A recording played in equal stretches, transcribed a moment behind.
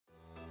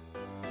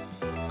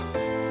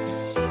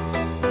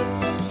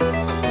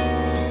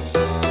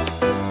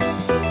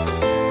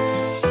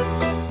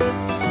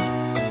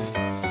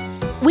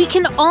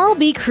can all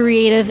be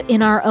creative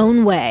in our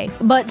own way,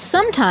 but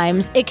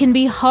sometimes it can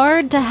be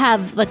hard to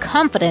have the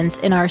confidence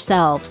in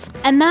ourselves.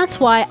 And that's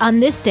why on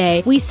this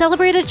day, we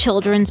celebrate a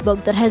children's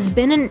book that has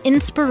been an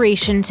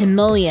inspiration to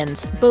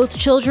millions, both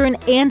children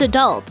and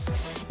adults,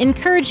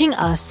 encouraging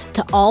us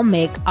to all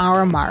make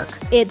our mark.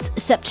 It's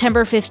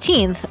September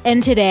 15th,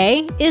 and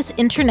today is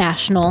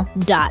International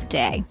Dot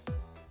Day.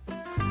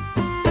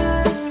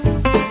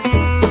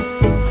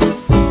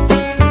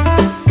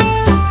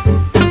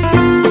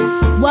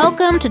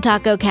 Welcome to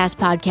Taco Cast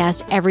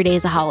Podcast, Every Day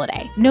is a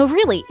Holiday. No,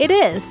 really, it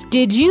is.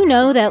 Did you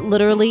know that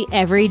literally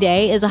every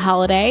day is a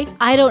holiday?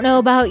 I don't know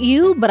about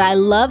you, but I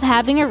love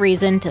having a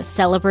reason to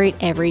celebrate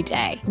every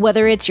day.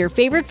 Whether it's your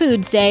favorite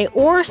foods day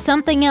or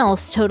something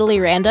else totally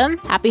random,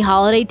 happy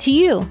holiday to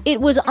you.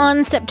 It was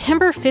on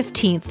September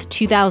 15th,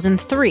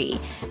 2003,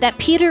 that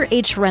Peter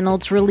H.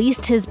 Reynolds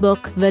released his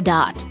book, The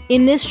Dot.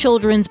 In this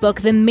children's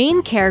book, the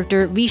main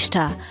character,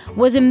 Vishta,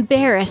 was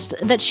embarrassed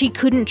that she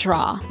couldn't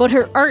draw, but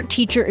her art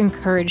teacher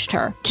encouraged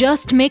her.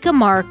 Just make a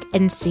mark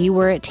and see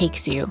where it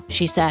takes you,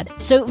 she said.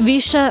 So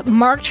Vishta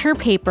marked her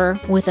paper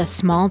with a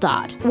small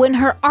dot. When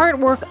her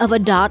artwork of a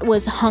dot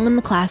was hung on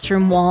the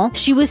classroom wall,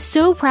 she was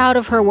so proud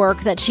of her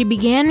work that she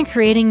began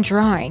creating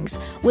drawings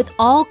with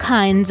all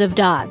kinds of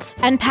dots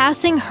and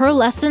passing her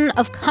lesson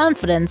of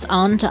confidence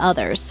on to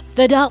others.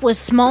 The dot was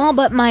small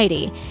but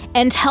mighty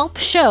and helped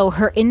show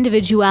her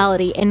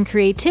individuality and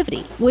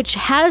creativity, which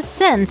has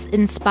since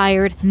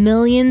inspired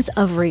millions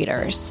of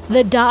readers.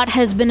 The dot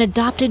has been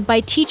adopted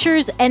by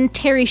teachers, and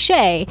Terry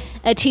Shea,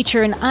 a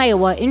teacher in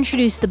Iowa,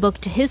 introduced the book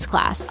to his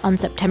class on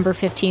September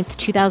 15th,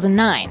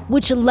 2009,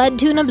 which led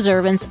to an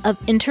observance of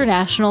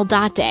International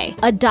Dot Day,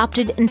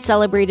 adopted and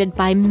celebrated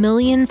by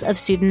millions of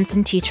students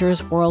and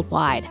teachers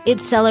worldwide.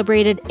 It's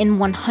celebrated in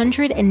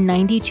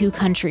 192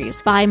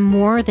 countries by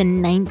more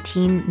than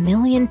 19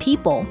 million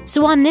people.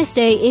 So on this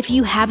day, if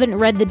you haven't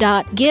read The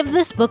Dot, give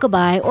this book a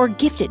buy or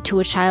gift it to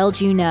a child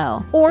you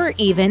know, or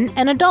even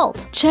an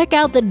adult. Check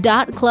out the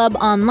Dot Club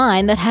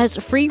online that has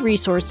free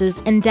resources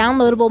and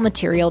downloadable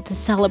material to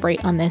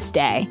celebrate on this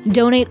day.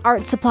 Donate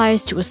art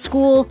supplies to a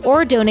school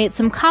or donate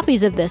some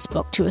copies of this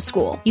book to a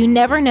school. You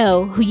never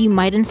know who you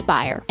might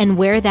inspire and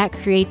where that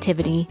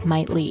creativity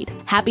might lead.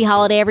 Happy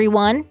holiday,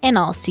 everyone, and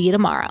I'll see you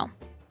tomorrow.